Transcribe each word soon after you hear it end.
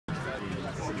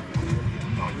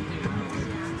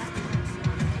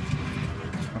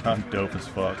I'm dope as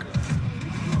fuck.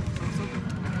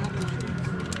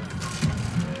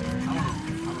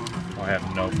 I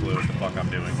have no clue what the fuck I'm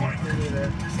doing.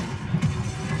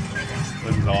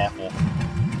 This is awful.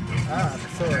 Ah,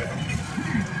 sorry.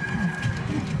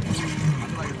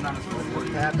 What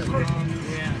happened?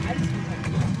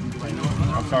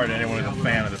 I'm sorry to anyone who's a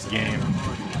fan of this game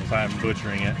if I'm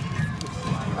butchering it.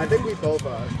 I think we both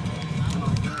are.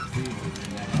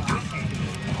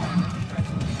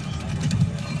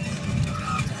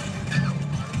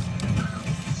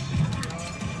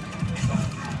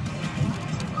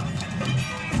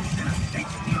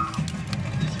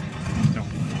 No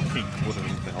fucking clue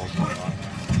what the hell's going on.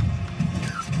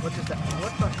 What is that?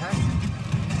 What the heck?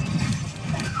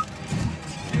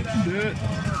 Shit.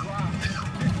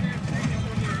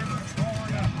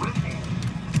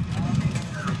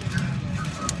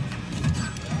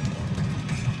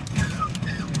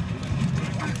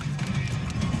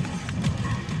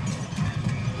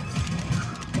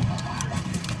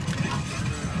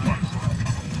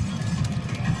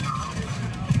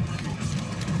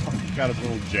 Got his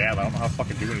little jab. I don't know how to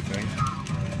fucking do anything.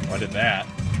 Well, I did that.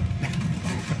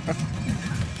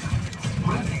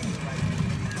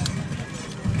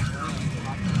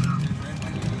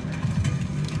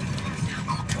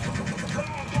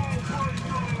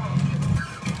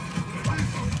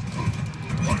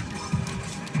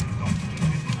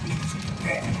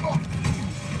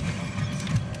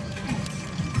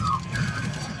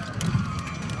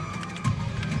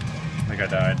 I think I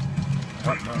died.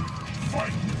 Oh, no.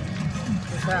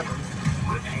 What's happened? I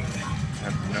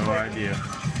have no idea.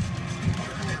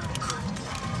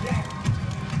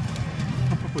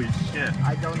 Holy shit.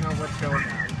 I don't know what's going on.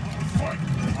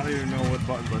 I don't even know what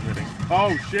buttons I'm hitting.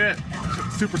 Oh shit!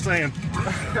 Super Saiyan.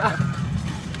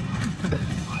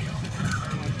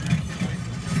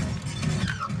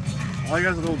 All I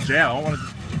got is a little jab. I want to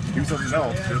do something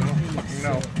else. I don't fucking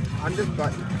know. On this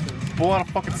button. Pull out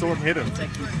a fucking sword and hit him.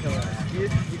 You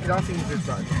can also use this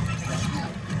button.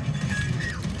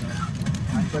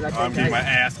 But I I'm think getting my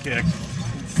ass kicked.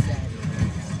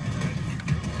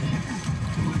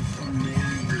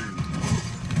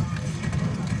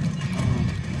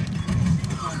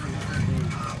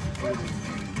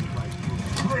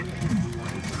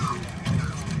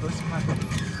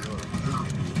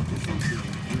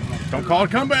 Don't call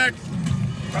it comeback!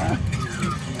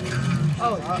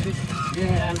 Oh,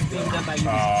 yeah, it's being done by you.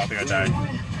 Oh, I think I died. I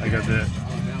think that's it.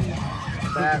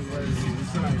 that was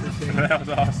That was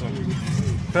awesome.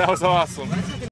 That was awesome.